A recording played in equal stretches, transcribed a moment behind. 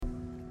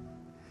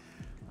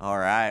All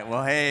right.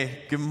 Well,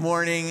 hey, good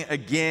morning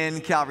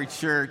again, Calvary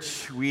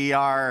Church. We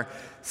are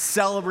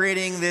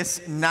celebrating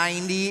this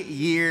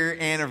 90-year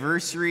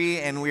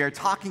anniversary, and we are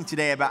talking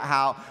today about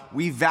how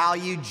we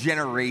value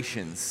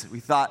generations.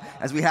 We thought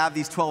as we have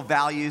these 12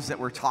 values that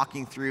we're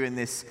talking through in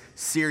this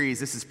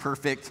series, this is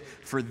perfect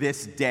for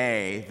this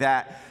day,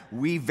 that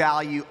we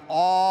value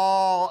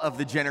all of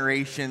the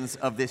generations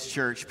of this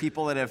church,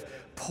 people that have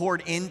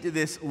poured into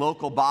this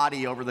local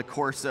body over the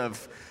course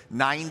of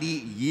 90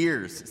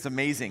 years. It's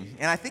amazing.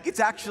 And I think it's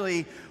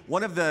actually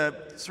one of the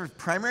sort of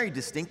primary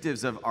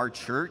distinctives of our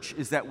church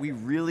is that we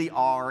really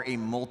are a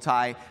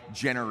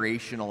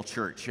multi-generational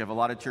church. You have a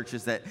lot of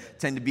churches that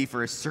tend to be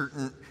for a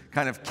certain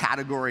kind of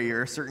category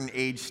or a certain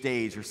age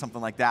stage or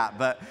something like that.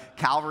 But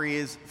Calvary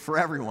is for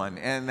everyone,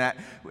 and that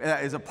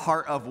is a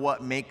part of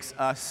what makes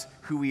us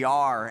who we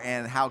are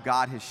and how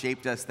God has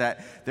shaped us,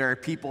 that there are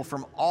people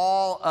from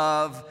all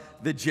of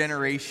the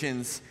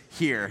generations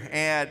here.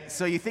 And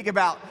so you think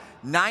about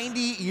 90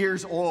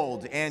 years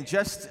old, and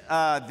just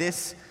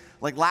this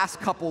last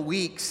couple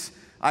weeks,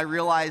 I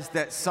realized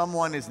that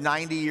someone is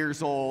 90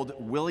 years old.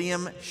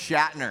 William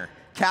Shatner,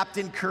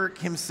 Captain Kirk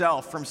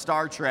himself from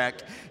Star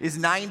Trek, is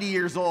 90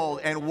 years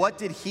old. And what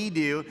did he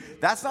do?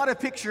 That's not a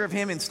picture of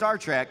him in Star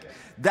Trek.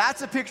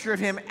 That's a picture of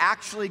him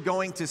actually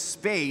going to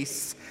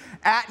space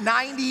at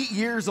 90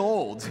 years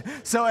old.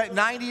 So at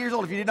 90 years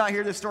old, if you did not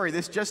hear this story,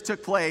 this just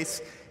took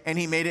place, and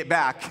he made it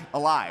back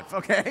alive,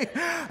 okay?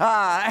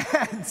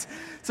 And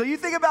so you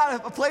think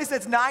about a place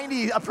that's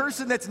 90, a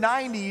person that's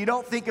 90, you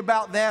don't think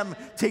about them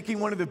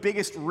taking one of the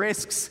biggest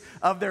risks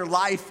of their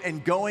life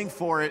and going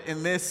for it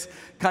in this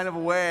kind of a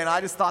way. And I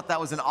just thought that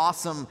was an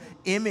awesome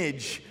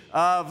image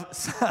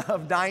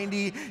of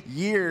 90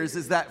 years,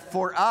 is that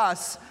for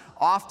us,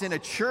 often a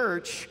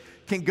church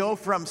can go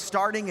from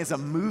starting as a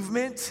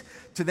movement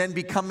to then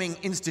becoming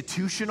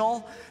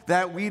institutional,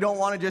 that we don't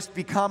want to just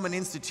become an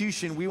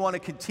institution. We want to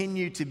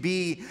continue to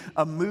be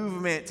a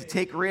movement, to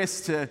take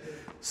risks, to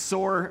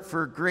soar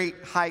for great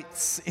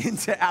heights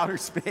into outer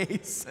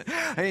space,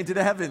 into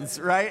the heavens,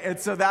 right? And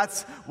so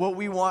that's what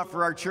we want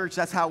for our church.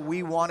 That's how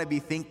we want to be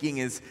thinking,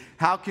 is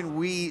how can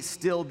we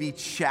still be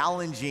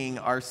challenging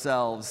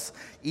ourselves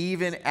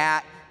even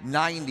at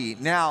 90?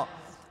 Now,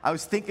 I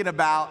was thinking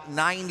about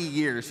 90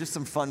 years, just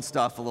some fun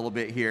stuff a little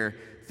bit here.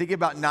 Thinking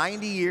about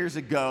 90 years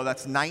ago,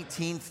 that's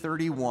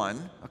 1931,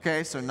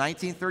 okay, so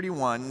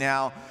 1931.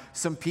 Now,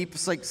 some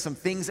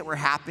things that were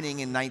happening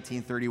in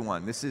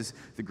 1931. This is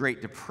the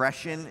Great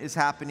Depression is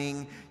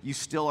happening. You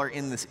still are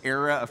in this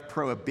era of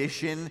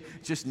Prohibition,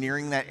 just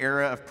nearing that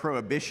era of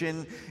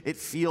Prohibition. It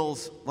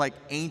feels like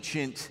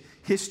ancient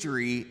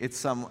history at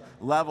some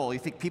level. You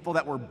think people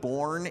that were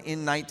born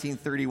in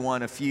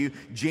 1931, a few,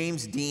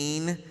 James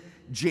Dean,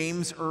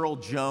 James Earl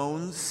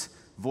Jones,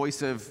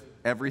 voice of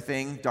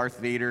everything, Darth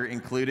Vader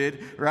included,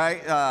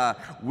 right?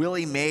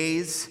 Willie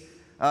Mays,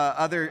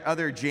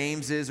 other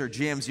Jameses or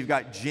Jims. You've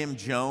got Jim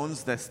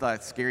Jones, that's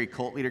that scary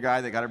cult leader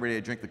guy that got everybody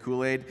to drink the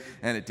Kool-Aid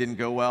and it didn't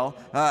go well.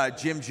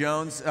 Jim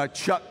Jones,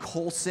 Chuck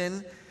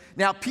Colson.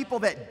 Now, people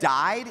that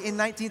died in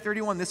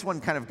 1931, this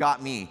one kind of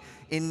got me.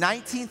 In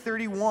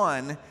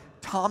 1931,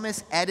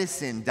 Thomas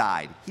Edison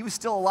died. He was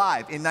still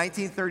alive in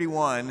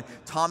 1931,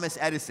 Thomas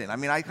Edison. I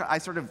mean, I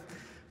sort of,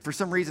 for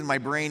some reason, my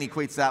brain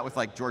equates that with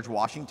like George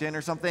Washington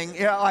or something.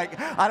 Yeah, I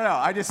don't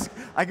know.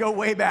 I go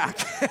way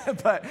back.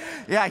 But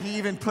yeah, he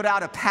even put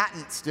out a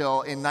patent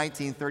still in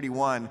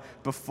 1931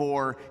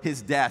 before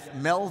his death.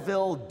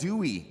 Melville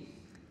Dewey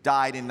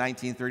died in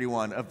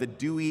 1931 of the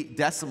Dewey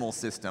Decimal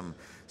System.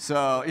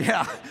 So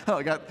yeah,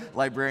 I got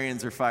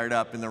librarians are fired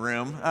up in the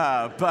room.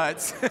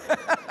 But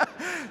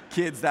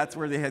kids, that's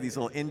where they had these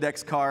little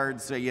index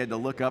cards, so you had to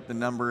look up the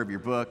number of your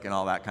book and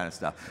all that kind of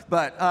stuff.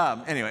 But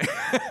anyway,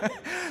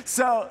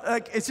 so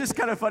it's just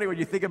kind of funny when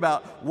you think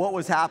about what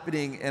was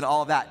happening and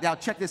all that. Now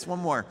check this one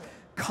more.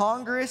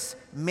 Congress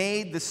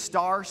made the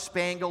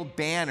Star-Spangled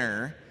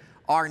Banner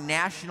our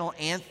national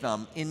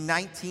anthem in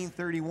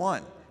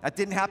 1931. That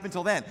didn't happen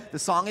until then. The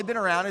song had been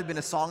around, it had been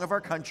a song of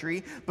our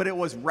country, but it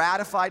was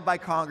ratified by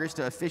Congress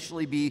to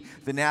officially be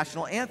the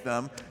national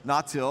anthem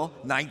not till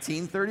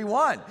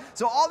 1931.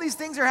 So all these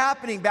things are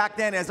happening back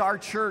then as our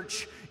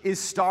church is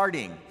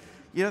starting.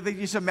 You know,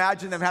 you just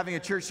imagine them having a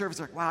church service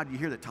like, wow, did you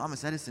hear that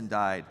Thomas Edison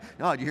died?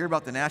 No, did you hear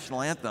about the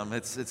national anthem?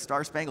 It's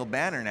Star-Spangled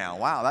Banner now.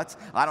 Wow,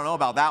 I don't know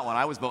about that one.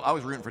 I was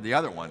rooting for the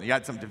other one. You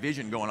had some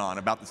division going on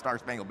about the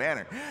Star-Spangled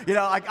Banner. You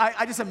know,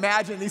 I just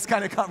imagine these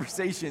kind of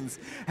conversations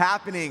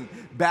happening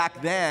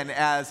back then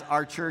as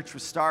our church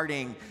was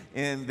starting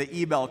in the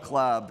Ebell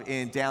Club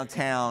in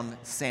downtown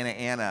Santa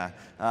Ana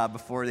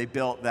before they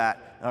built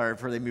that, or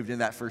before they moved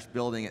into that first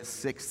building at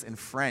 6th and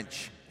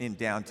French in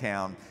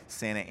downtown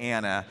Santa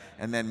Ana,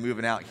 and then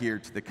moving out here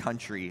to the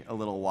country a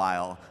little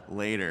while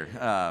later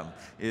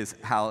is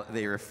how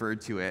they referred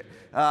to it.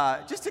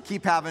 Just to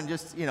keep having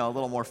just, a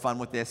little more fun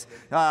with this,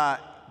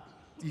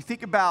 you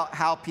think about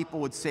how people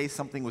would say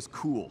something was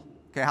cool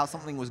Okay, how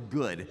something was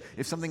good.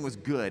 If something was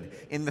good.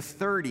 In the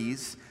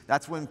 30s,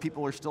 that's when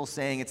people were still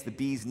saying it's the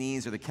bee's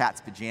knees or the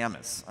cat's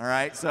pajamas, all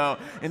right? So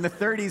in the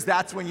 30s,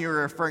 that's when you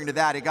were referring to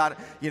that. It got,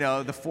 the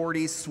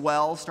 40s,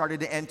 swell started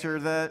to enter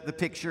the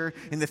picture.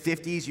 In the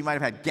 50s, you might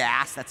have had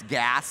gas, that's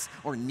gas,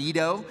 or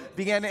Nido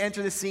began to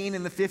enter the scene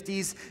in the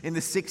 50s. In the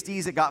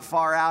 60s, it got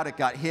far out, it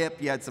got hip.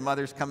 You had some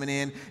others coming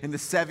in. In the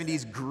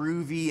 70s,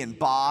 groovy and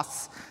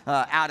boss,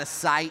 out of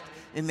sight.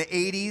 In the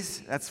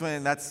 80s,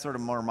 that's sort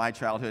of more my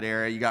childhood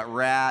era. You got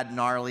rad,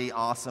 gnarly,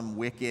 awesome,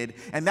 wicked.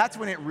 And that's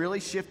when it really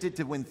shifted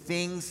to when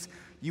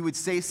you would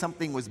say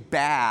something was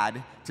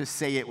bad to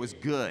say it was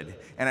good.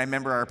 And I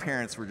remember our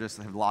parents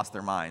have lost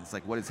their minds.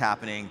 Like, what is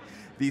happening?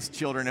 These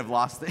children have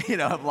lost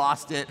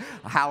it.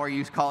 How are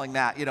you calling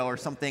that? Or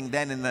something.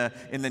 Then in the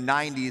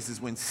 90s is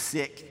when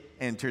sick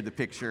entered the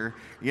picture,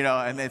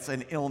 and it's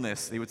an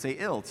illness. They would say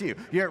ill too.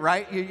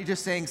 Right? You're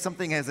just saying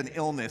something has an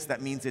illness.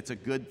 That means it's a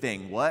good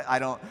thing. What? I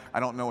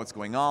don't know what's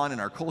going on in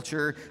our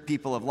culture.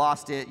 People have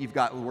lost it. You've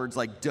got words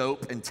like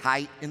dope and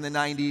tight in the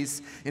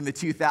 90s. In the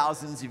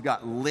 2000s, you've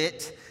got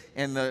lit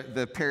and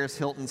the Paris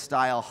Hilton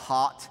style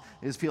hot,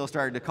 as people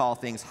started to call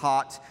things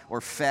hot, or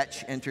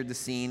fetch entered the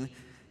scene.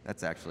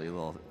 That's actually a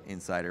little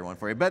insider one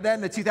for you. But then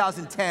the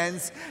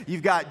 2010s,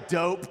 you've got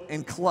dope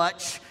and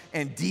clutch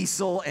and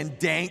diesel and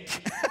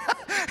dank.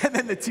 And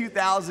then the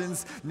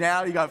 2000s,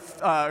 now you got,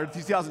 or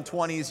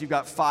 2020s, you've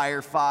got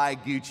fire, fi,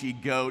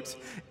 Gucci, goat.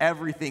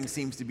 Everything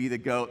seems to be the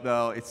goat,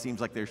 though. It seems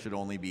like there should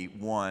only be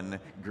one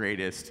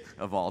greatest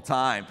of all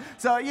time.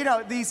 So, you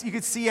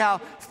could see how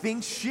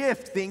things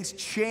shift, things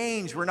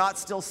change. We're not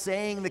still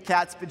saying the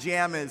cat's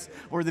pajamas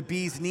or the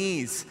bee's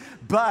knees.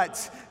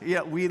 But,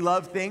 we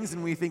love things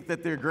and we think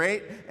that they're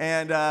great.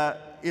 And,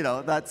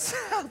 that's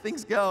how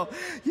things go.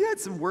 You had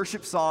some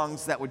worship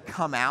songs that would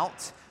come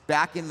out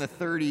back in the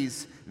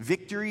 30s.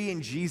 Victory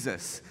in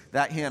Jesus,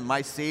 that hymn,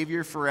 My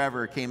Savior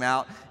Forever, came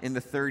out in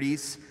the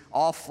 30s.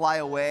 All Fly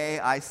Away,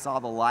 I Saw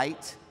the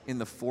Light in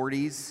the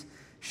 40s.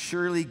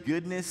 Surely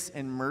Goodness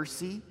and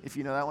Mercy, if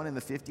you know that one, in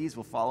the 50s,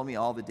 will follow me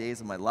all the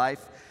days of my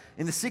life.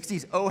 In the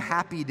 60s, Oh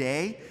Happy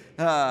Day.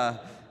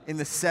 In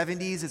the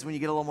 70s is when you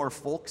get a little more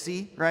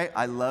folksy, right?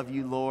 I love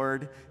you,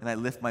 Lord, and I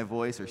lift my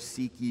voice, or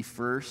seek ye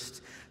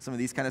first. Some of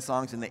these kind of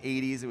songs. In the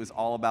 80s, it was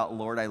all about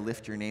Lord, I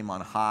lift your name on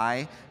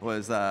high,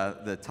 was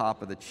the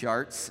top of the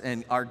charts.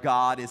 And Our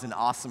God is an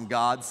Awesome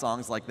God,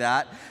 songs like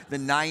that. The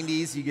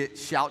 90s, you get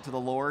Shout to the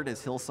Lord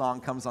as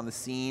Hillsong comes on the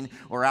scene.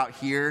 Or out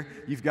here,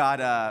 you've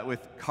got,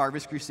 with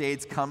Harvest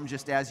Crusades, Come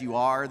Just As You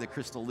Are, the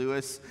Crystal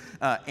Lewis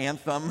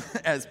anthem,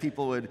 as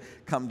people would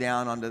come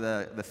down onto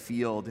the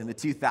field. In the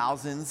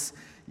 2000s,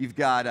 you've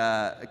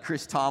got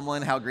Chris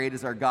Tomlin, How Great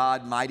Is Our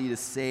God, Mighty to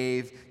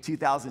Save.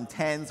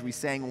 2010s, we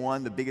sang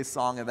one, the biggest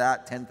song of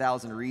that,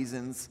 10,000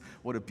 Reasons.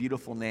 What a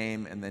beautiful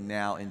name. And then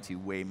now into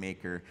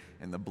Waymaker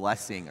and The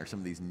Blessing are some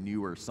of these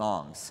newer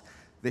songs.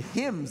 The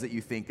hymns that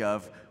you think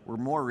of were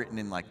more written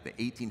in like the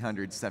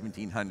 1800s,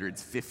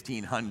 1700s,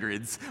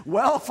 1500s,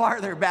 well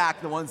farther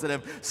back, the ones that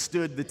have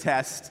stood the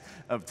test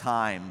of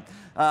time.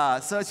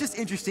 So it's just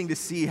interesting to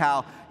see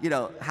how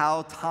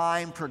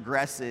time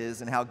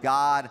progresses and how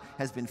God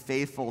has been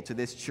faithful to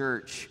this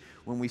church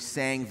when we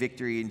sang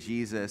Victory in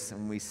Jesus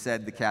and we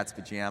said the cat's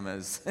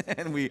pajamas,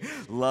 and we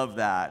love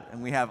that.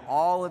 And we have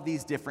all of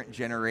these different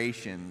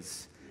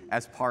generations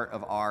as part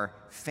of our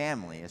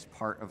family, as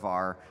part of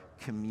our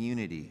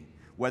community.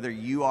 Whether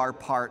you are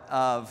part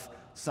of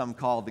some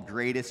call the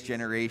greatest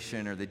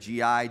generation or the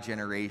GI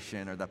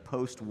generation or the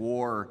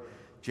post-war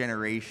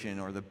generation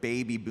or the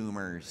baby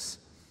boomers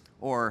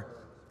or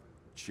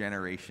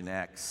Generation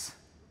X.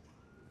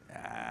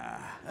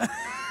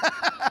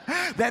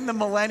 Then the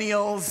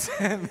millennials,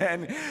 and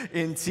then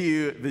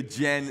into the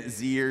Gen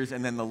Zers,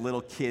 and then the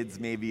little kids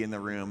maybe in the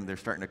room, they're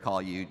starting to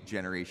call you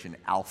Generation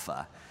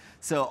Alpha.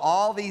 So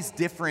all these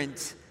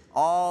different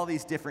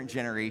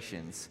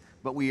generations,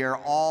 but we are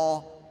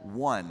all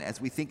one.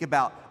 As we think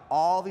about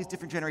all these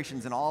different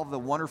generations and all of the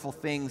wonderful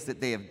things that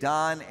they have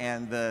done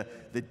and the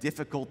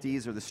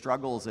difficulties or the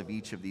struggles of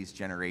each of these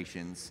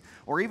generations,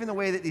 or even the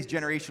way that these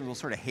generations will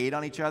sort of hate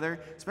on each other,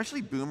 especially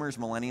boomers,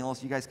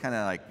 millennials, you guys kind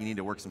of you need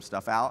to work some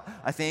stuff out,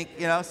 I think,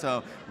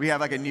 so we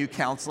have like a new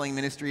counseling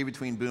ministry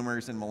between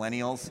boomers and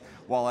millennials,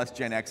 while us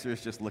Gen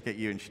Xers just look at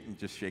you and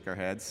just shake our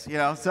heads,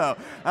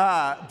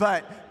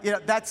 but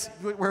that's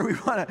where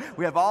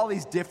we have all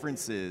these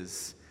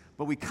differences,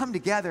 but we come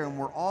together and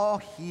we're all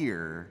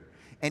here.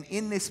 And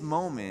in this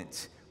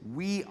moment,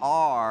 we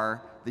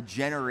are the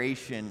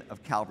generation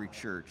of Calvary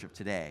Church of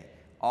today.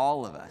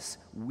 All of us.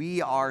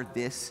 We are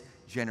this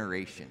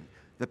generation.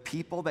 The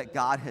people that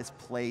God has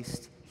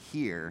placed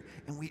here.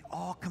 And we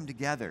all come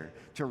together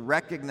to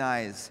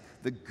recognize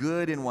the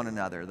good in one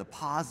another, the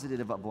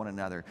positive of one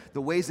another,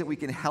 the ways that we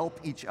can help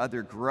each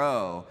other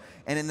grow.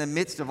 And in the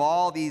midst of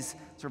all these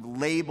sort of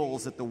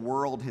labels that the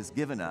world has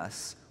given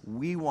us,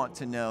 we want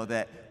to know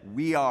that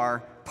we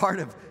are part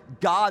of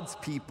God's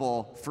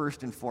people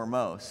first and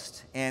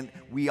foremost. And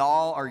we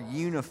all are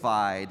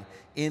unified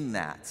in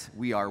that.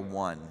 We are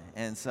one.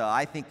 And so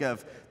I think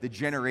of the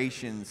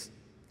generations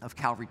of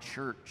Calvary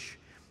Church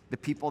the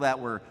people that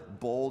were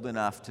bold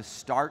enough to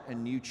start a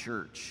new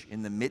church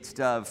in the midst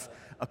of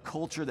a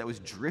culture that was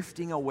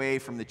drifting away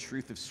from the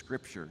truth of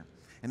Scripture.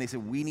 And they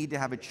said, we need to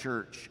have a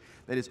church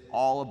that is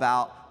all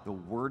about the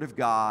Word of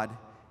God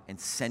and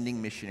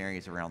sending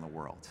missionaries around the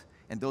world.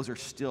 And those are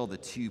still the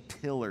two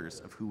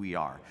pillars of who we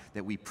are,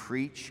 that we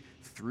preach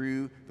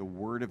through the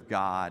Word of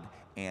God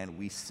and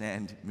we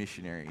send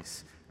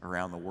missionaries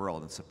around the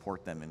world and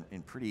support them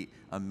in pretty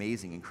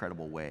amazing,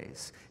 incredible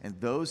ways. And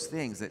those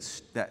things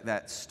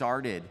that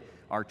started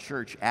our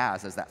church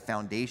as that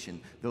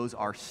foundation, those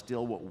are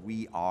still what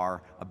we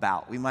are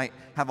about. We might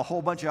have a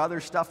whole bunch of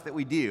other stuff that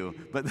we do,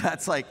 but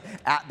that's like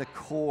at the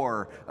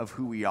core of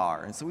who we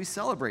are. And so we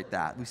celebrate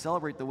that. We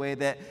celebrate the way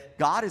that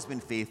God has been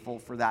faithful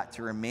for that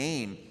to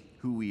remain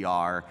who we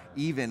are,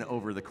 even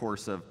over the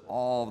course of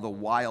all the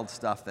wild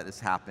stuff that has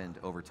happened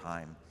over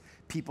time.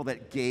 People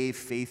that gave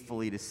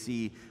faithfully to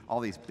see all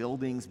these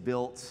buildings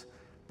built.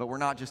 But we're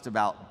not just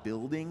about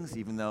buildings,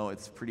 even though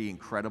it's pretty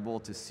incredible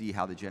to see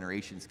how the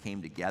generations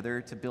came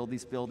together to build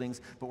these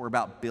buildings, but we're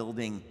about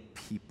building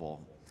people.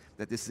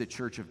 That this is a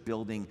church of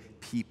building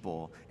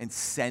people and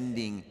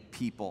sending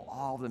people,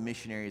 all the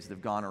missionaries that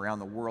have gone around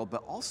the world.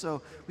 But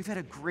also, we've had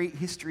a great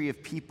history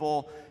of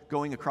people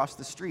going across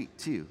the street,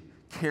 too,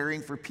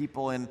 caring for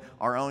people in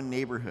our own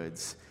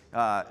neighborhoods.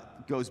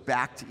 Goes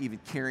back to even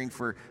caring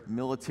for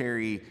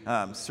military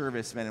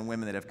servicemen and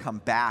women that have come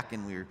back,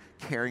 and we're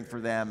caring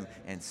for them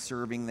and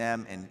serving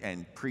them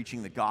and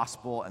preaching the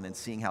gospel, and then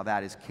seeing how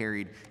that is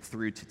carried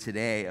through to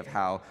today of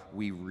how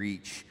we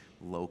reach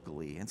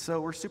locally. And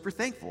so we're super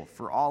thankful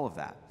for all of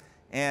that.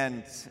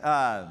 And,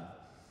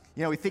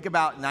 we think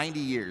about 90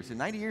 years, and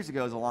 90 years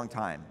ago is a long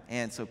time.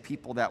 And so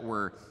people that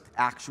were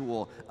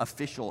actual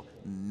official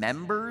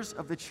members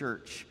of the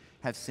church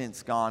have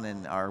since gone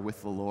and are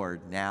with the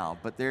Lord now.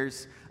 But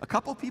there's a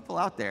couple people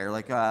out there,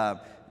 like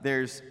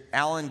there's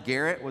Alan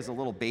Garrett was a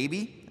little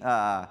baby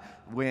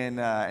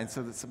and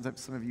so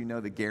some of you know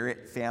the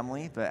Garrett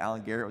family, but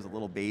Alan Garrett was a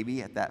little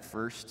baby at that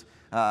first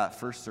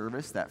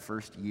service, that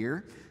first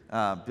year.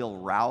 Bill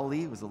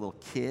Rowley was a little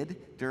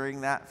kid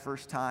during that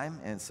first time,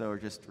 and so we're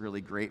just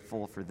really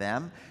grateful for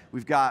them.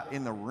 We've got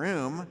in the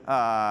room,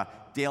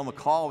 Dale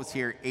McCall was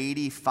here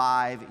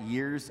 85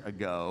 years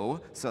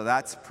ago, so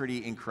that's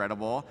pretty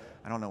incredible.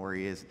 I don't know where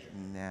he is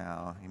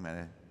now.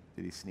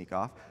 Did he sneak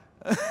off?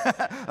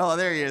 Oh,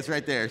 there he is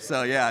right there.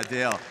 So yeah,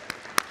 Dale,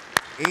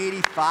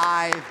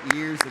 85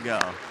 years ago.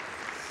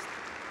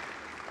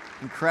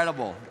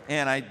 Incredible.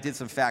 And I did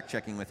some fact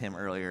checking with him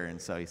earlier,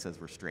 and so he says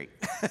we're straight.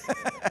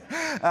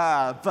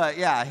 But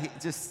yeah,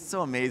 just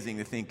so amazing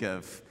to think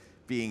of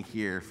being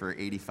here for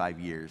 85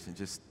 years, and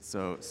just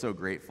so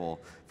grateful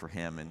for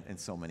him and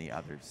so many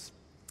others.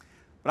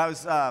 But I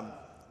was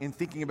in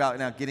thinking about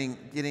now getting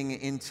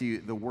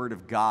into the Word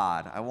of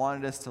God, I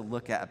wanted us to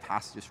look at a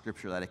passage of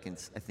Scripture that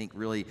I think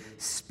really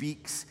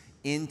speaks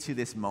into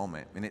this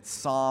moment. And it's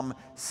Psalm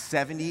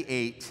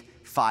 78,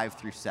 5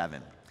 through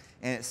 7.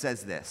 And it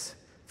says this: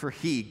 "For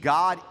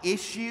God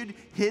issued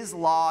his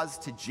laws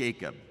to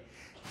Jacob.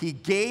 He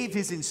gave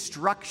his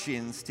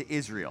instructions to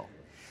Israel.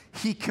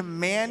 He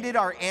commanded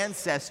our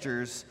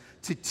ancestors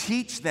to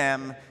teach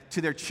them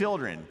to their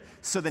children,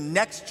 so the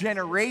next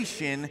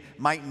generation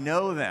might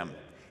know them,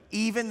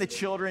 even the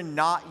children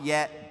not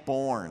yet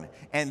born.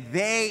 And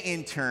they,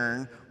 in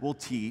turn, will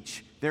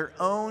teach their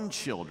own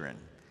children."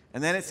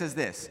 And then it says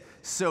this: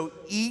 "So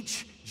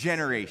each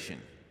generation,"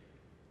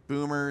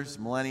 boomers,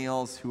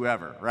 millennials,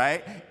 whoever,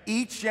 right?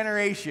 "Each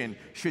generation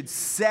should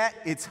set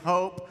its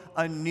hope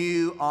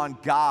anew on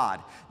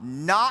God,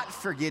 not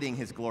forgetting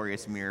his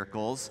glorious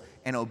miracles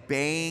and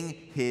obeying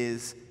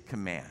his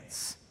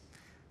commands."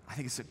 I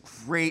think it's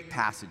a great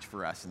passage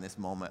for us in this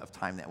moment of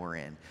time that we're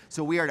in.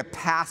 So we are to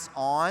pass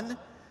on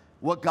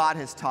what God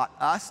has taught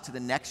us to the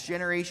next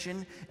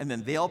generation, and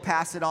then they'll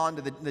pass it on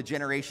to the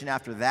generation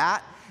after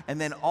that.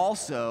 And then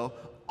also,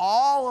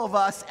 all of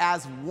us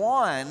as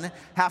one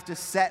have to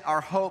set our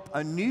hope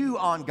anew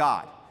on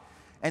God.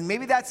 And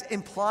maybe that's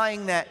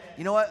implying that,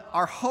 you know what,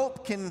 our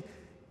hope can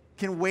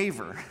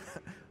waver.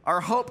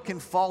 Our hope can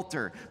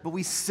falter, but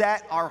we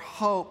set our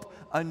hope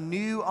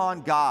anew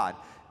on God,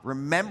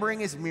 remembering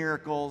his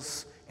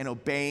miracles and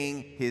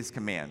obeying his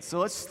commands. So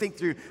let's think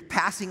through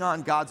passing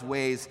on God's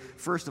ways.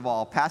 First of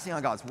all, passing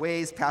on God's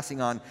ways,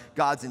 passing on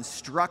God's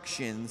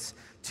instructions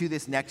to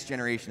this next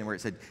generation, where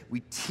it said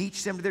we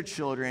teach them to their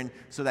children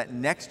so that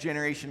next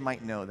generation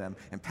might know them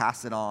and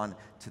pass it on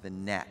to the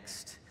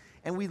next.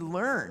 And we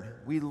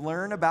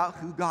learn about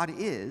who God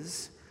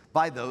is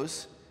by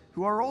those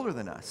who are older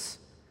than us.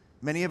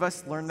 Many of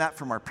us learn that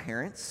from our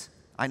parents.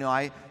 I know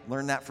I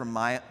learned that from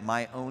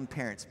my own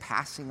parents,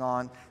 passing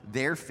on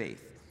their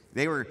faith.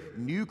 They were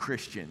new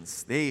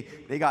Christians. They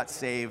got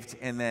saved,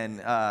 and then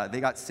they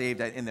got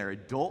saved in their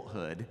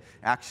adulthood,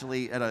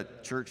 actually at a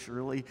church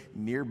really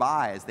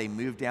nearby as they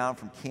moved down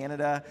from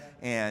Canada,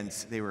 and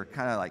they were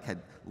kind of like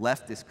had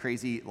left this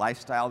crazy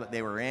lifestyle that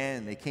they were in,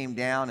 and they came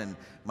down, and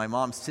my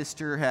mom's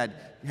sister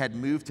had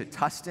moved to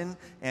Tustin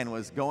and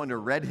was going to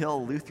Red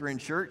Hill Lutheran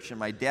Church, and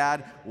my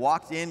dad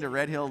walked into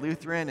Red Hill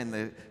Lutheran, and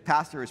the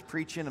pastor was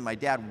preaching, and my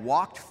dad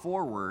walked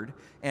forward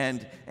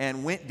and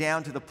went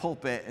down to the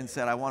pulpit and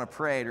said, "I want to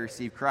pray to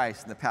receive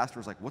Christ." And the pastor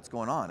was like, "What's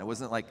going on?" It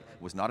was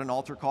not an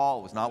altar call.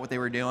 It was not what they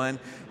were doing.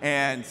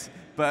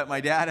 But my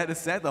dad had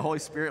said the Holy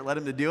Spirit led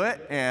him to do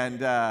it,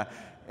 and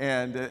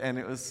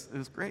it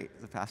was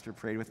great. The pastor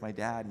prayed with my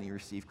dad, and he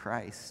received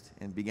Christ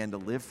and began to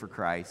live for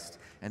Christ.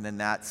 And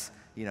then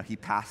he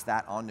passed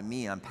that on to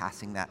me. I'm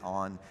passing that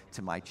on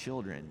to my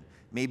children.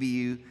 Maybe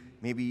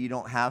you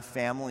don't have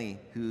family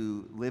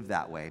who live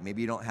that way.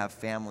 Maybe you don't have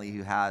family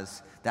who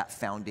has that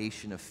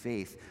foundation of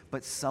faith,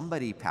 but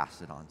somebody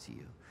passed it on to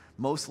you.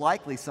 Most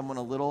likely someone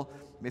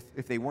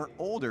if they weren't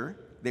older,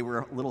 they were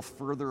a little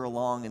further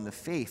along in the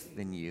faith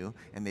than you,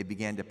 and they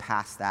began to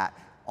pass that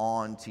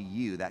on to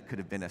you. That could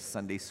have been a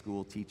Sunday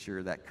school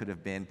teacher, that could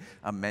have been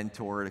a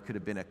mentor, it could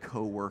have been a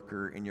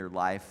coworker in your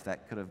life,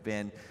 that could have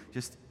been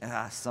just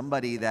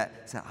somebody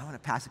that said, "I want to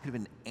pass." It could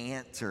have been an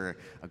aunt or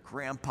a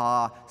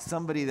grandpa,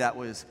 somebody that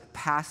was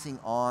passing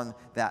on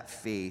that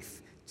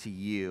faith to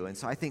you. And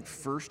so I think,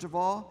 first of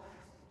all,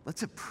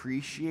 let's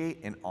appreciate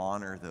and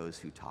honor those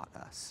who taught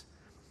us.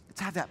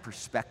 Let's have that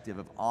perspective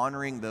of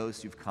honoring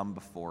those who've come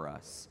before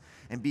us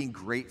and being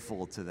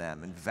grateful to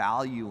them and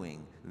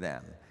valuing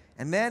them.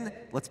 And then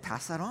let's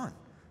pass that on.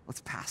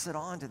 Let's pass it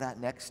on to that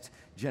next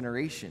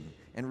generation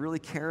and really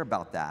care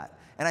about that.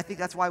 And I think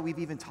that's why we've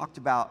even talked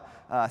about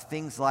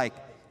things like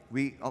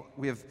we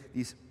have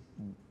these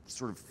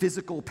sort of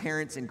physical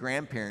parents and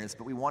grandparents,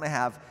 but we want to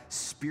have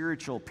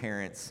spiritual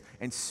parents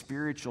and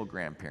spiritual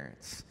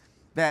grandparents.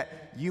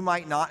 That you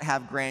might not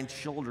have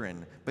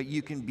grandchildren, but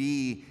you can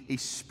be a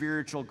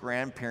spiritual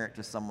grandparent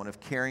to someone,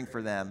 of caring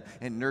for them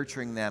and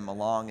nurturing them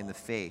along in the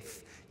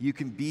faith. You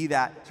can be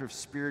that sort of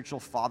spiritual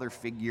father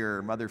figure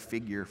or mother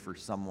figure for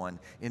someone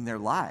in their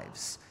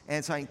lives.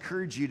 And so I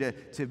encourage you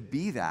to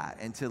be that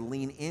and to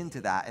lean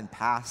into that and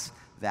pass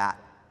that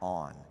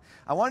on.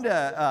 I wanted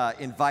to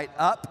invite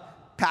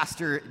up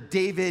Pastor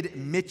David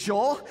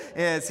Mitchell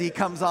as he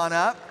comes on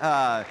up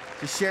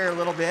to share a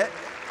little bit.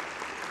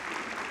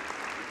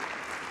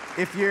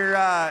 If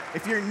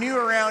you're new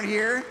around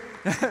here,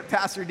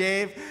 Pastor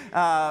Dave,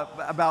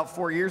 about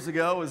 4 years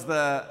ago, was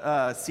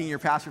the senior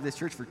pastor of this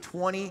church for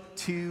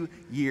 22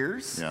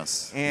 years.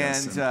 Yes. And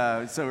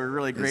so we're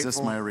really grateful. Is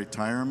this my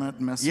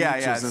retirement message?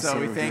 Yeah. So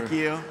we thank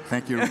you.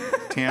 Thank you,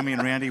 Tammy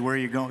and Randy. Where are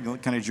you going?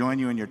 Can I join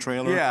you in your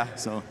trailer? Yeah.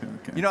 So,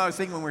 okay. I was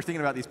thinking when we were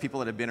thinking about these people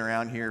that have been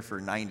around here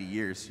for 90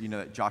 years,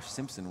 that Josh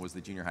Simpson was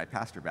the junior high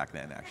pastor back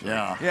then, actually.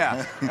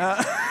 Yeah.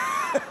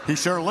 He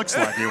sure looks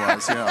like he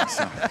was, yeah.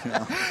 So,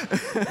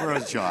 Where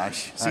is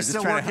Josh? Does he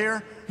still work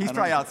here? He's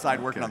probably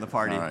outside working on the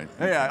party. All right.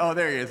 Yeah. Oh,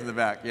 there he is in the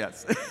back.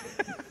 Yes.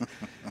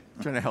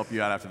 Trying to help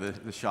you out after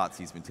the shots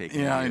he's been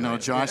taking. Yeah, I know.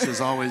 Josh is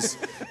always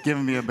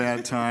giving me a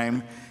bad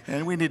time,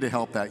 and we need to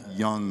help that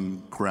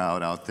young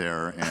crowd out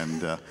there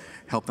and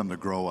help them to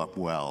grow up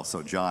well.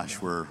 So,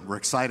 Josh, we're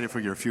excited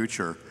for your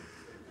future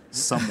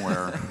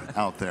somewhere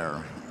out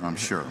there, I'm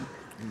sure.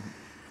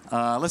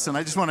 Listen,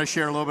 I just want to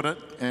share a little bit,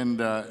 and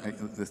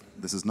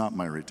this is not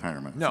my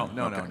retirement. No.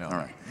 All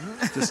right.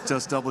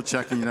 just double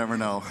checking. You never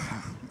know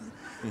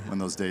when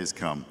those days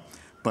come.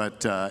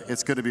 But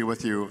it's good to be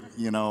with you.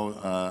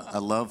 I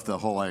love the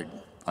whole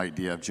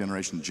idea of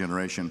generation to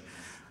generation.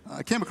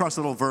 I came across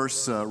a little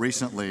verse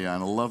recently,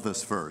 and I love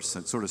this verse.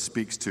 It sort of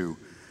speaks to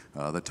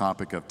the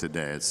topic of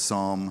today. It's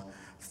Psalm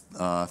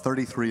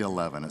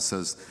 33:11. It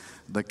says,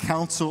 "The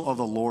counsel of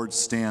the Lord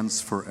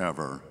stands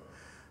forever,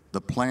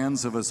 the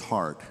plans of his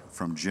heart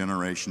from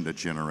generation to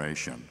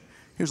generation."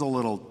 Here's a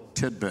little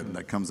tidbit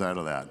that comes out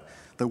of that.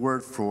 The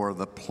word for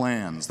the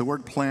plans. The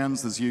word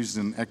plans is used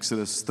in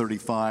Exodus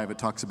 35. It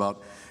talks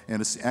about, and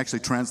it's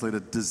actually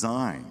translated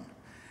design.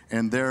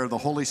 And there the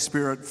Holy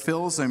Spirit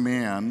fills a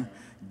man,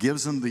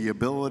 gives him the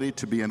ability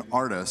to be an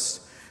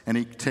artist, and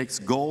he takes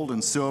gold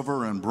and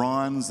silver and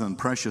bronze and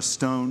precious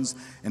stones,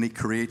 and he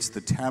creates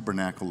the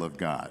tabernacle of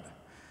God,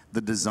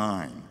 the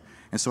design.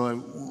 And so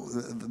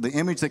the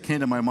image that came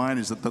to my mind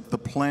is that the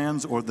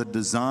plans or the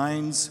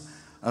designs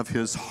of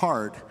his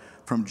heart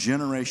from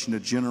generation to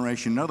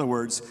generation. In other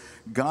words,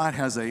 God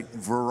has a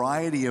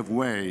variety of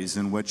ways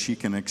in which he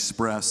can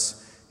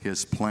express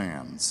his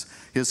plans.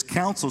 His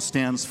counsel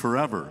stands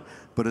forever,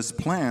 but his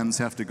plans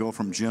have to go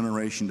from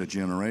generation to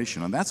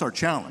generation. And that's our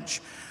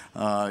challenge.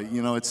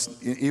 It's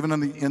even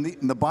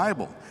in the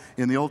Bible,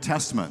 in the Old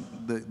Testament,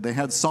 they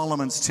had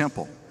Solomon's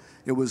temple.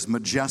 It was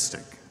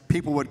majestic.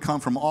 People would come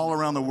from all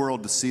around the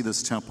world to see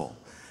this temple.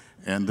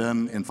 And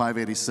then in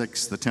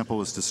 586, the temple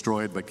was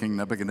destroyed by King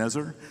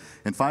Nebuchadnezzar.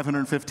 In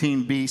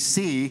 515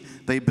 BC,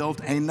 they built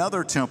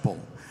another temple.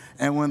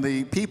 And when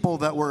the people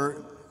that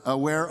were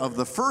aware of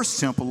the first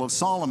temple of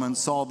Solomon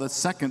saw the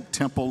second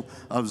temple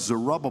of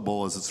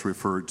Zerubbabel, as it's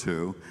referred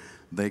to,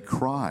 they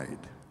cried.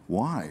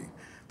 Why?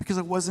 because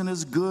it wasn't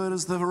as good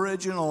as the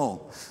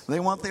original.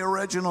 They want the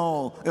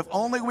original. If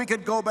only we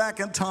could go back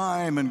in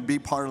time and be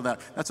part of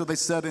that. That's what they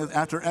said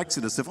after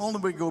Exodus. If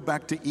only we go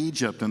back to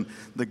Egypt and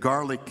the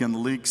garlic and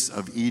leeks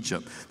of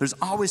Egypt. There's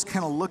always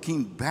kind of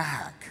looking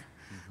back,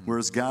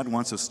 whereas God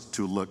wants us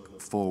to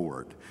look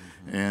forward.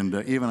 And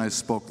even I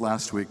spoke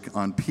last week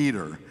on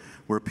Peter,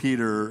 where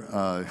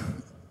Peter,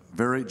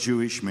 very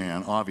Jewish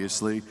man,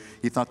 obviously.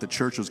 He thought the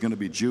church was going to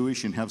be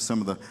Jewish and have some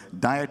of the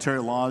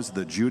dietary laws of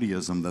the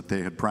Judaism that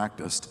they had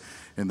practiced.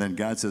 And then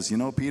God says, you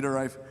know,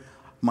 Peter,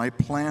 my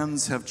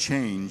plans have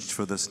changed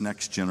for this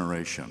next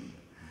generation.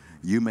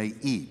 You may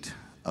eat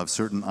of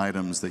certain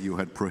items that you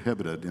had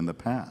prohibited in the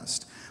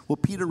past. Well,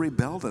 Peter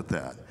rebelled at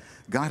that.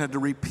 God had to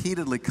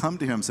repeatedly come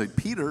to him and say,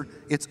 Peter,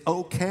 it's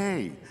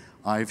okay.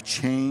 I've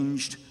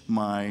changed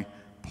my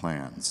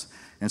plans.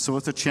 And so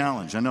it's a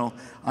challenge. I know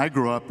I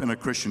grew up in a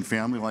Christian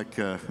family like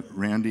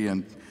Randy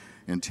and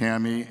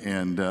Tammy,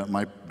 and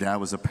my dad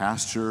was a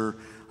pastor.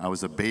 I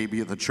was a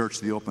baby at the Church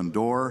of the Open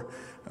Door.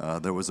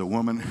 There was a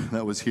woman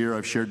that was here.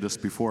 I've shared this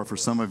before for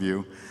some of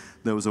you.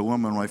 There was a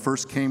woman when I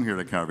first came here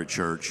to Calvary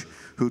Church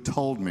who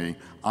told me,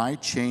 I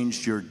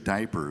changed your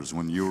diapers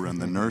when you were in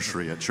the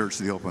nursery at Church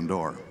of the Open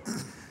Door.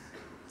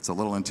 It's a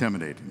little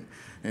intimidating.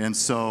 And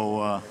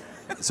so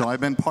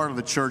I've been part of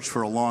the church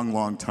for a long,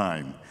 long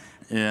time.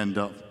 And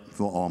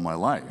all my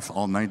life,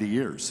 all 90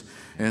 years.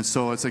 And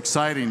so it's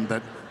exciting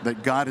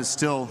that God is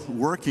still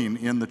working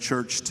in the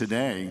church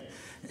today.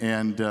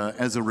 And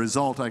as a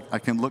result, I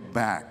can look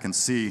back and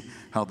see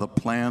how the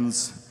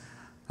plans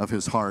of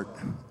his heart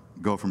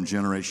go from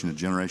generation to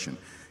generation.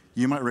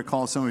 You might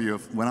recall, some of you,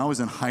 when I was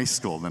in high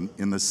school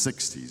in the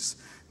 60s,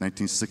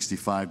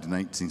 1965 to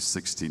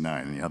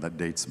 1969, and yeah, that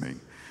dates me.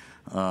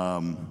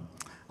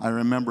 I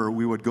remember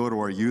we would go to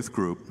our youth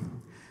group,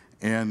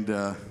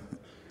 and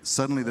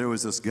suddenly there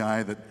was this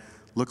guy that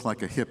looked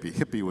like a hippie.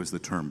 Hippie was the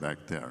term back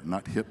there,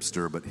 not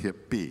hipster, but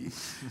hippie.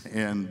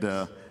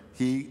 And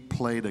he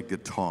played a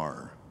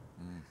guitar,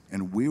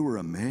 and we were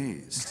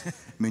amazed. I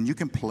mean, you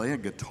can play a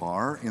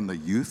guitar in the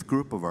youth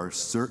group of our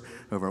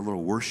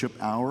little worship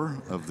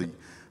hour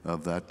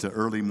of that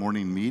early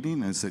morning meeting.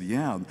 And I said,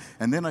 yeah.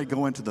 And then I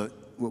go into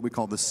what we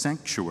call the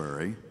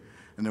sanctuary,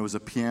 and there was a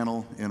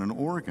piano and an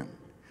organ.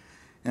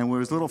 And we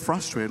was a little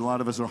frustrated, a lot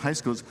of us are high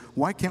schools,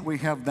 why can't we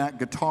have that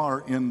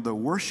guitar in the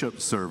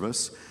worship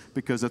service?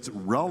 Because it's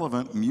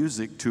relevant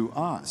music to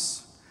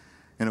us.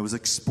 And it was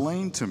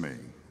explained to me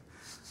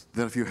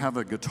that if you have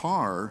a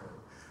guitar,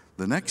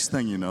 the next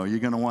thing you know, you're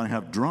going to want to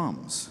have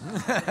drums.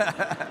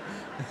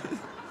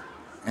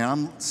 And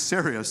I'm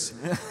serious.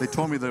 They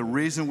told me the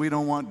reason we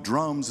don't want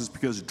drums is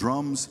because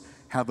drums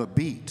have a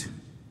beat.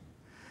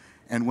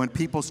 And when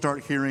people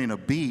start hearing a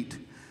beat,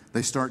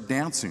 they start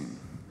dancing.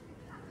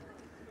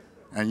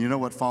 And you know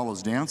what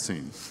follows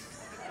dancing?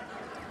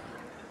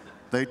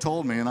 They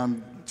told me, and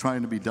I'm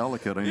trying to be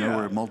delicate, I know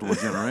we're multiple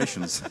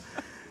generations.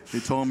 They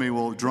told me,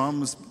 well,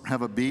 drums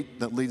have a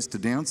beat that leads to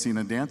dancing,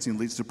 and dancing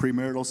leads to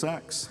premarital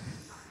sex.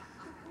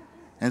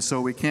 And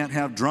so we can't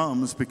have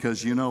drums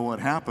because you know what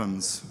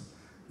happens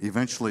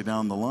eventually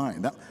down the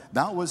line.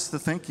 That was the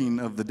thinking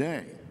of the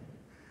day.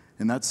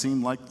 And that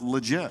seemed like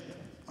legit.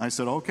 I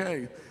said,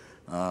 okay,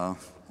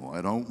 well,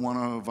 I don't want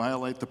to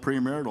violate the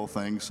premarital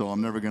thing, so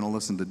I'm never going to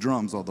listen to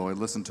drums, although I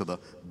listened to the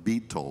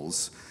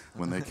Beatles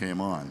when they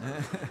came on.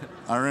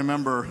 I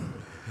remember, in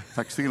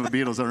fact, speaking of the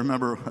Beatles, I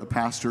remember a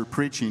pastor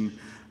preaching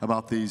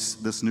about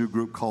this new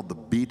group called the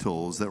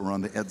Beatles that were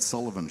on the Ed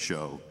Sullivan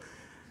Show.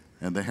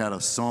 And they had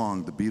a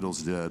song, the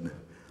Beatles did,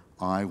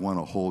 I Want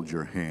to Hold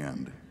Your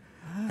Hand.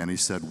 And he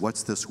said,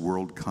 what's this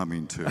world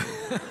coming to?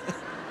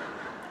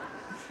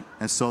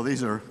 And so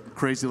these are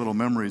crazy little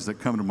memories that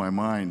come to my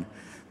mind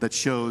that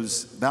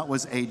shows that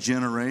was a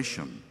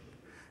generation,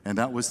 and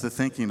that was the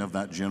thinking of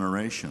that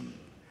generation.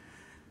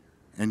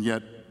 And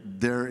yet,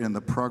 there in the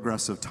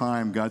progress of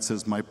time, God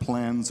says, my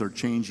plans are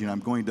changing.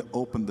 I'm going to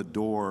open the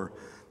door,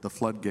 the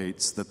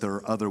floodgates, that there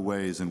are other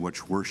ways in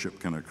which worship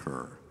can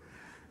occur.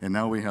 And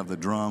now we have the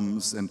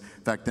drums. And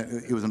in fact,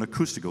 it was an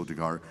acoustical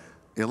guitar.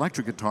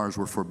 Electric guitars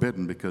were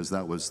forbidden because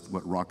that was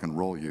what rock and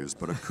roll used,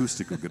 but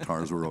acoustical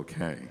guitars were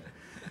okay.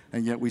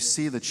 And yet we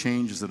see the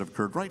changes that have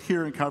occurred right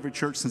here in Calvary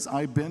Church since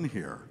I've been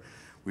here.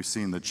 We've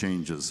seen the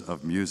changes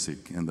of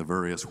music in the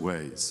various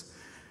ways.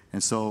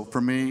 And so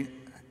for me,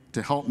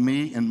 to help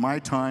me in my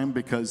time,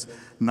 because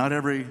not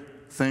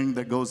everything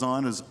that goes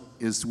on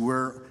is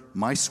where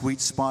my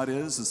sweet spot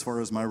is as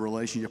far as my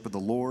relationship with the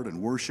Lord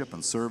and worship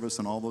and service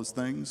and all those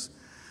things.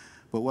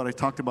 But what I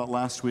talked about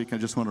last week, I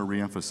just want to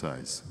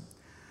reemphasize.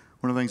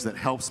 One of the things that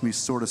helps me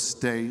sort of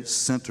stay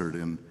centered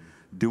in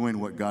doing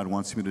what God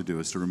wants me to do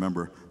is to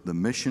remember the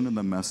mission and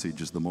the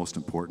message is the most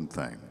important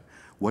thing.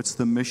 What's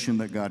the mission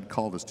that God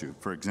called us to?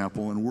 For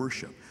example, in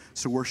worship.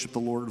 It's to worship the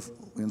Lord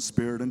in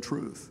spirit and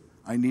truth.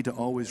 I need to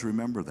always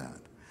remember that.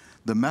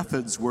 The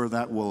methods where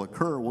that will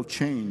occur will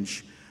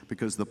change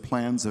because the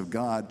plans of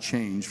God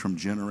change from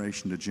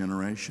generation to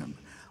generation.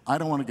 I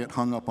don't want to get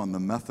hung up on the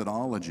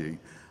methodology.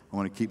 I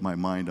want to keep my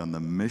mind on the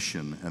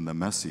mission and the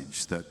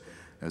message that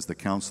as the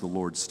counsel of the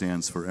Lord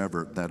stands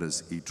forever, that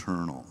is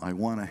eternal. I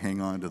want to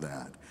hang on to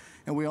that.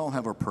 And we all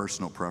have our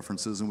personal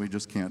preferences, and we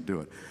just can't do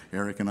it.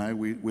 Eric and I,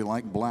 we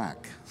like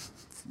black.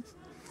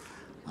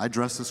 I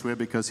dress this way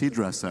because he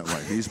dressed that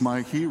way. He's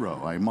my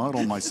hero. I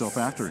model myself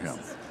after him.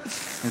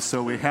 And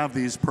so we have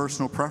these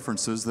personal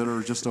preferences that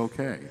are just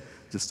okay.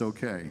 Just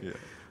okay.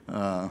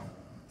 Yeah.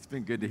 It's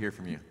been good to hear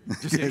from you.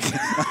 Just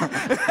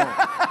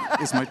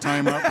is my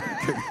time up?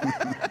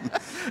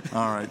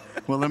 All right.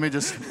 Well, let me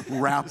just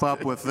wrap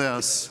up with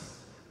this.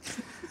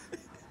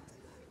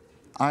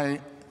 I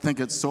think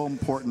it's so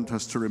important to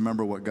us to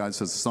remember what God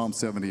says, Psalm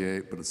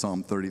 78, but it's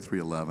Psalm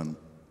 33:11.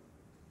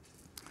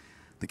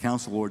 The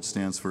counsel of the Lord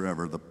stands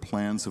forever, the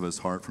plans of his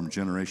heart from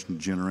generation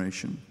to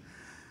generation.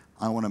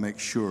 I want to make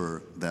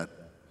sure that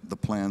the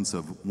plans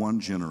of one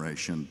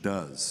generation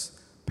does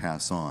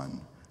pass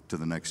on to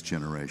the next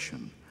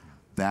generation.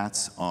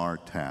 That's our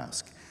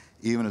task.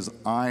 Even as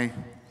I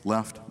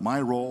left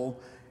my role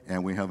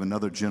and we have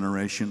another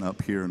generation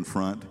up here in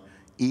front,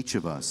 each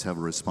of us have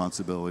a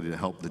responsibility to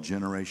help the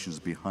generations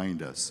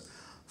behind us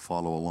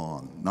follow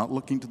along. Not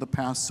looking to the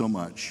past so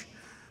much,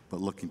 but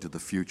looking to the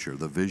future,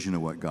 the vision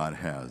of what God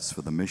has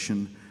for the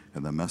mission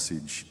and the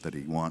message that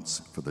he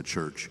wants for the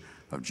church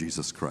of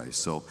Jesus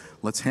Christ. So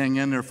let's hang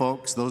in there,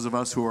 folks. Those of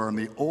us who are on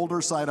the older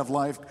side of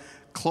life,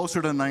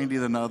 closer to 90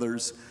 than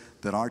others,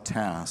 that our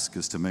task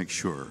is to make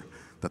sure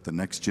that the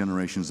next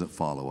generations that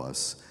follow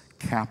us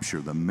capture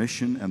the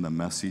mission and the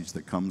message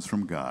that comes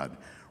from God,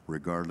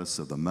 regardless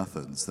of the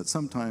methods that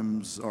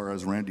sometimes are,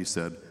 as Randy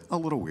said, a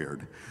little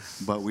weird,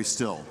 but we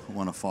still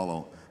want to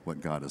follow what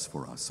God is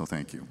for us. So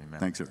thank you. Amen.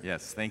 Thanks, sir.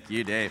 Yes, thank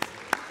you, Dave.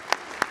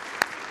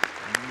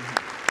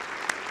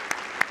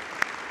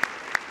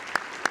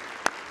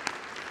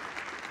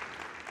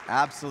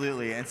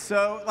 Absolutely. And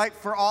so, like,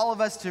 for all of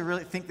us to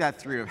really think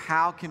that through, of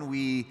how can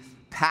we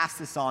pass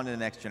this on to the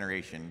next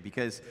generation?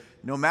 Because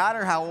no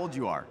matter how old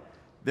you are,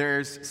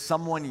 there's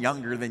someone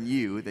younger than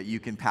you that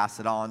you can pass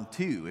it on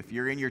to. If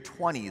you're in your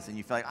 20s and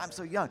you feel like, I'm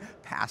so young,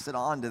 pass it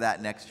on to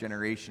that next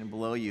generation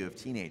below you of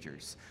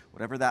teenagers,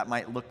 whatever that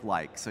might look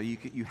like. So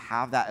you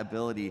have that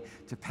ability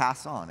to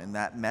pass on and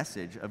that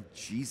message of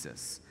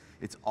Jesus.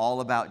 It's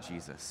all about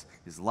Jesus,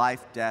 his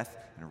life, death,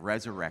 and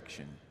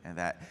resurrection, and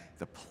that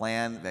the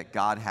plan that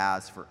God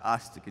has for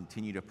us to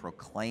continue to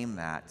proclaim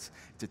that,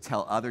 to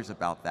tell others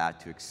about that,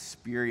 to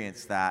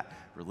experience that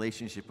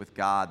relationship with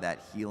God, that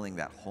healing,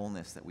 that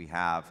wholeness that we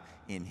have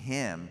in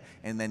him,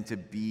 and then to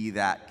be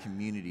that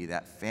community,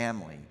 that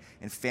family.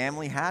 And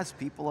family has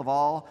people of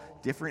all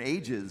different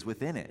ages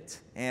within it,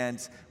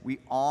 and we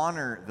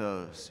honor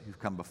those who've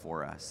come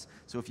before us.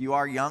 So if you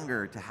are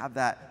younger, to have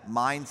that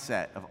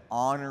mindset of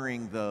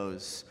honoring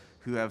those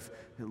who have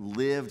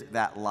lived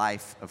that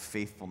life of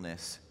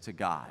faithfulness to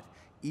God,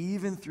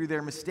 even through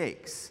their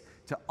mistakes,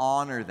 to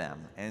honor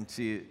them and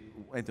to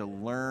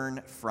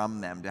learn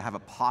from them, to have a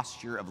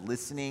posture of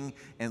listening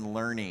and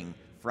learning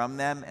from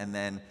them, and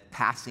then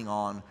passing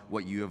on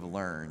what you have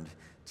learned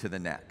to the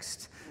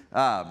next.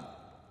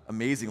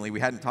 Amazingly, we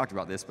hadn't talked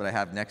about this, but I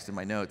have next in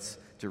my notes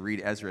to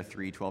read Ezra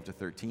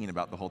 3:12-13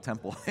 about the whole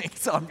temple thing.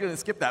 So I'm going to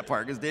skip that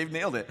part because Dave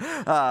nailed it.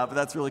 But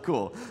that's really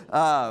cool.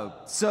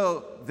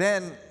 So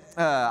then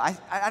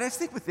I just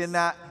think within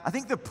that, I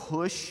think the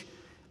push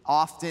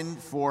often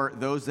for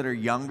those that are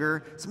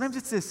younger, sometimes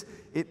it's this,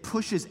 it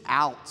pushes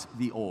out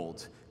the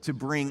old to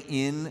bring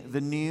in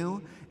the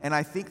new. And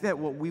I think that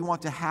what we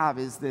want to have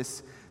is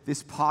this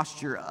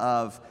posture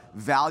of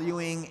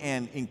valuing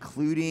and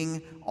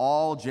including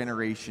all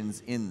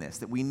generations in this,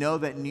 that we know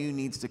that new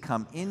needs to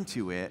come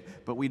into it,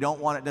 but we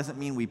don't want it, doesn't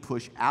mean we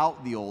push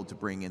out the old to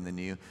bring in the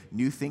new.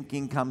 New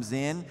thinking comes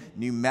in,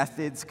 new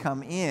methods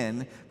come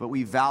in, but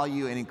we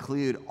value and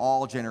include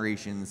all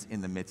generations in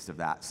the midst of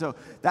that. So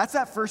that's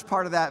that first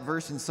part of that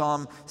verse in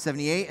Psalm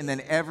 78, and then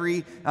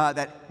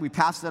that we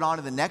pass that on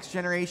to the next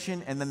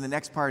generation, and then the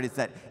next part is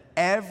that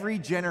every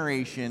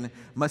generation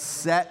must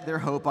set their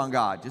hope on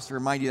God. Just to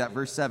remind you that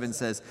verse 7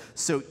 says,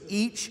 so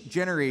each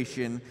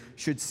generation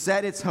should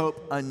set its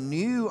hope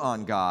anew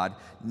on God,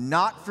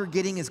 not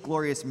forgetting his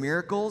glorious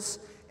miracles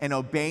and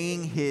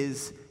obeying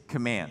his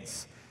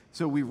commands.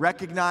 So we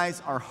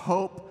recognize our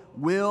hope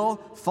will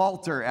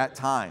falter at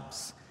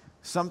times.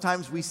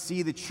 Sometimes we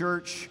see the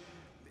church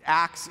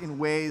acts in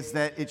ways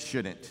that it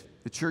shouldn't.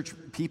 The church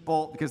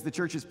people, because the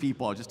church is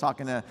people. I was just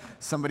talking to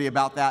somebody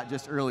about that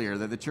just earlier,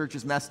 that the church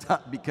is messed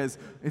up because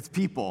it's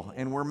people,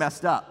 and we're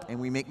messed up, and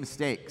we make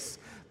mistakes.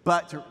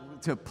 But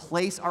to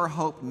place our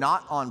hope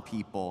not on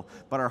people,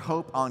 but our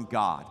hope on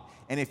God.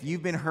 And if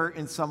you've been hurt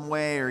in some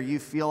way, or you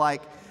feel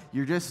like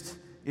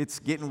it's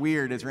getting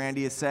weird, as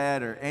Randy has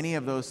said, or any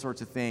of those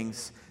sorts of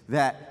things,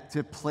 that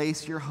to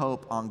place your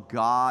hope on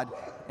God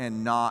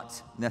and not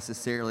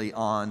necessarily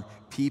on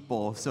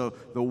people. So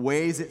the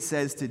ways it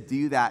says to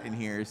do that in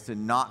here is to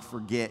not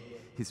forget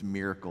his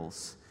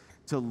miracles,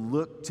 to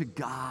look to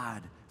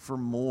God for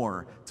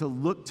more, to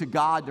look to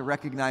God to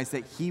recognize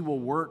that He will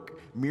work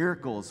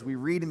miracles. We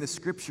read in the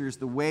scriptures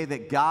the way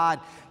that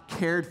God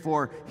cared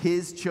for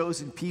His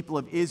chosen people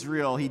of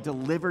Israel. He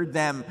delivered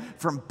them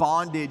from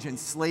bondage and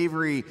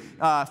slavery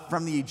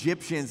from the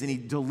Egyptians, and He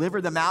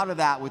delivered them out of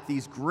that with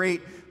these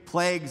great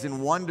plagues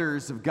and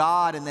wonders of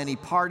God. And then He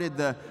parted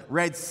the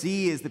Red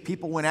Sea as the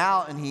people went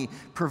out, and He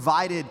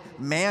provided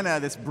manna,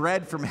 this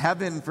bread from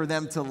heaven for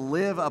them to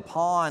live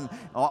upon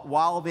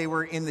while they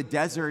were in the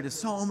desert. There's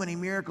so many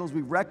miracles.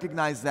 We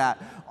recognize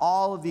that.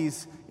 All of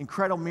these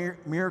incredible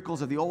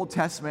miracles of the Old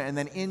Testament, and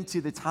then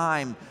into the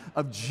time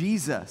of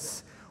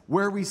Jesus,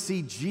 where we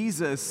see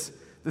Jesus,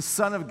 the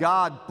Son of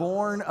God,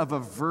 born of a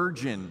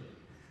virgin.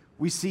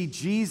 We see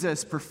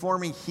Jesus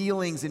performing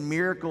healings and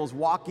miracles,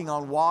 walking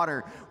on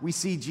water. We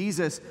see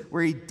Jesus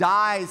where He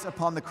dies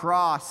upon the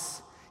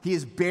cross. He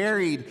is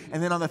buried,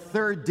 and then on the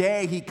third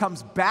day, He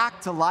comes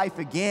back to life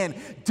again.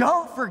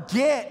 Don't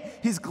forget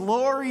His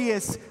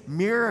glorious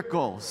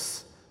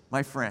miracles,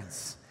 my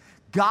friends.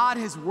 God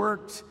has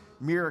worked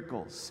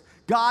miracles.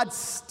 God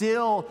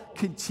still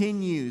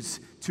continues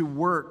to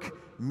work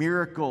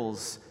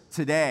miracles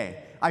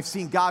today. I've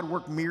seen God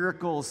work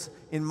miracles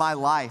in my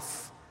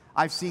life.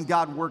 I've seen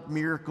God work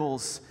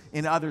miracles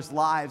in others'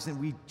 lives, and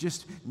we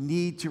just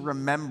need to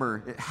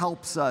remember. It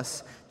helps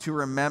us to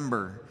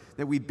remember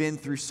that we've been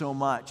through so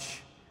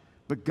much,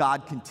 but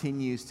God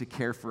continues to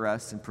care for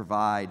us and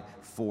provide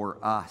for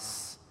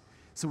us.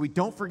 So we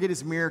don't forget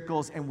His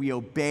miracles, and we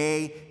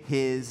obey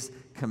His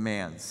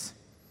commands.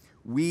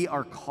 We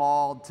are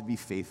called to be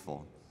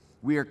faithful.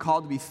 We are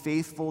called to be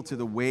faithful to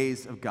the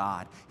ways of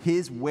God.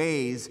 His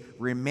ways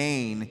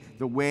remain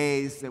the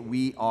ways that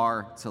we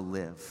are to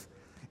live.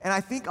 And I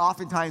think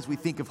oftentimes we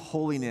think of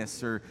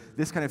holiness or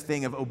this kind of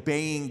thing of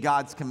obeying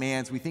God's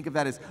commands. We think of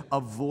that as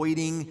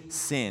avoiding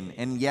sin.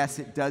 And yes,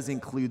 it does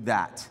include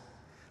that.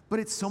 But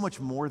it's so much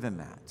more than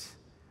that.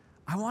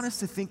 I want us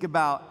to think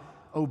about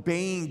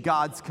obeying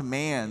God's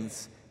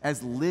commands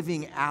as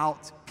living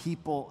out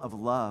people of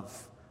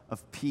love,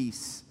 of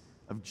peace,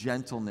 of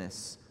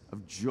gentleness,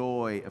 of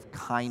joy, of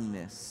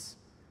kindness,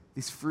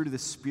 these fruit of the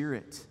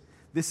Spirit.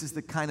 This is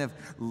the kind of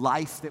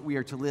life that we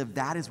are to live.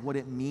 That is what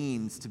it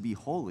means to be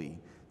holy,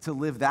 to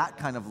live that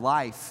kind of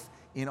life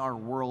in our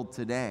world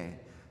today.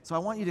 So I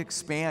want you to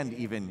expand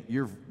even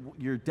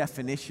your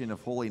definition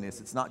of holiness.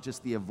 It's not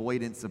just the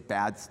avoidance of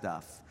bad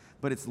stuff,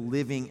 but it's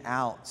living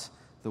out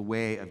the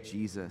way of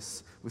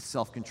Jesus with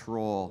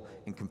self-control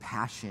and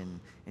compassion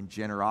and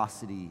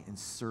generosity and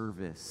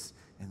service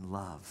and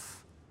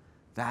love.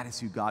 That is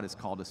who God has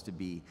called us to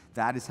be.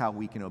 That is how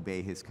we can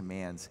obey His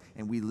commands.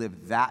 And we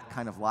live that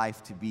kind of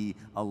life to be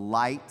a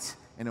light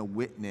and a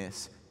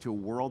witness to a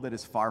world that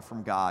is far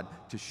from God,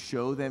 to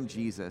show them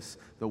Jesus,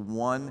 the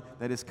one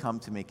that has come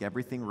to make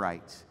everything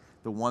right,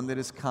 the one that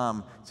has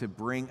come to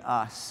bring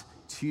us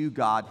to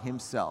God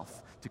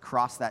Himself, to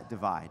cross that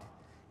divide.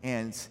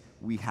 And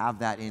we have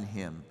that in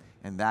Him,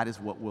 and that is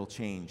what will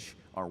change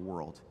our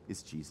world,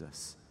 is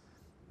Jesus.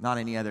 Not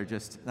any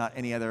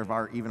other of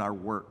our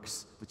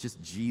works, but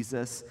just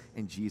Jesus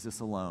and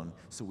Jesus alone.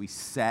 So we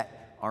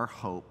set our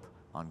hope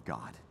on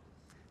God.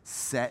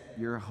 Set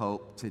your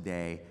hope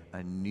today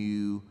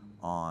anew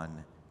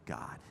on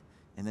God.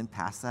 And then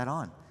pass that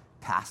on.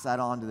 Pass that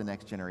on to the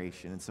next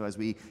generation. And so as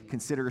we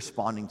consider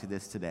responding to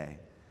this today,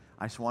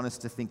 I just want us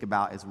to think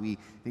about,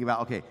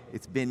 okay,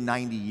 it's been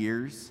 90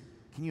 years.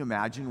 Can you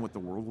imagine what the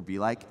world will be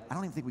like? I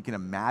don't even think we can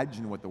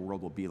imagine what the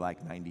world will be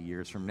like 90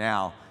 years from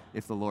now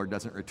if the Lord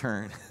doesn't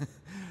return.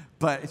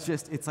 But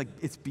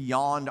it's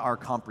beyond our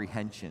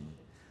comprehension.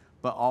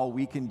 But all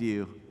we can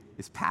do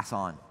is pass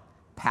on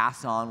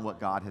what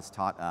God has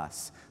taught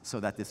us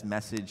so that this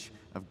message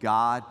of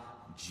God,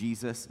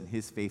 Jesus, and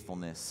His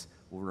faithfulness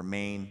will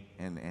remain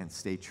and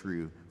stay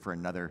true for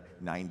another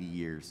 90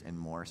 years and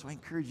more. So I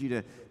encourage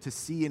you to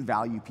see and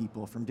value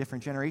people from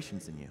different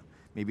generations than you.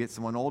 Maybe it's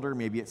someone older,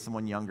 maybe it's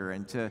someone younger,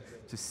 and to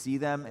see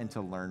them and to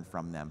learn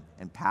from them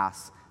and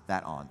pass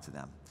that on to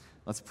them.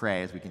 Let's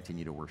pray as we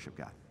continue to worship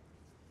God.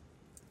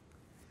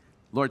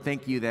 Lord,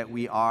 thank You that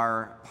we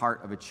are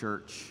part of a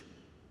church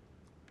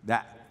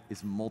that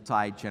is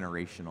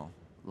multi-generational,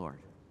 Lord.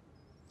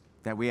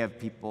 That we have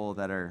people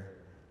that are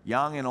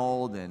young and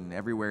old and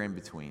everywhere in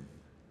between.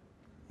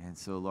 And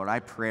so, Lord, I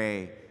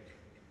pray,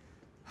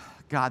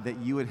 God, that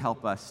You would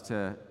help us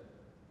to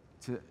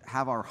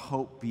have our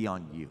hope be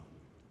on You.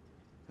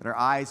 That our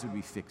eyes would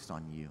be fixed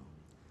on You.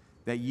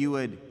 That You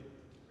would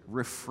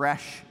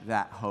refresh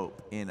that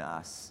hope in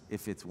us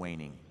if it's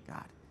waning,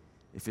 God.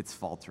 If it's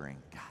faltering,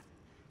 God.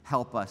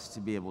 Help us to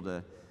be able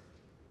to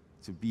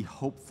be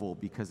hopeful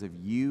because of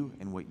You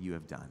and what You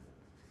have done.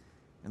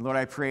 And Lord,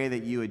 I pray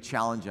that You would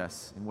challenge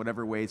us in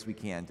whatever ways we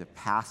can to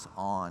pass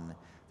on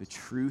the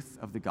truth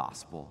of the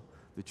gospel,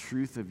 the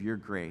truth of Your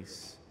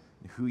grace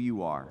and who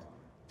You are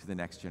to the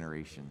next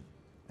generation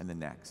and the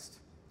next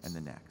and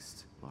the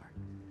next, Lord.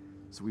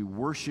 So we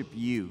worship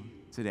You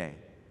today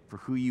for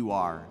who You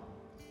are,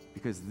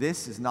 because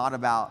this is not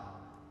about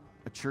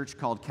a church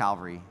called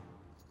Calvary,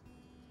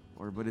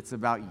 Lord, but it's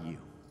about You,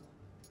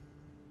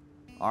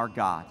 our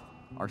God,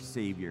 our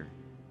Savior,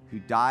 who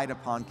died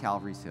upon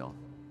Calvary's Hill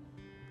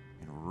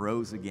and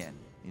rose again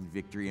in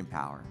victory and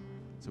power.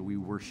 So we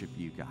worship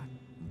you, God.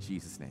 In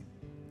Jesus' name,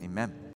 amen.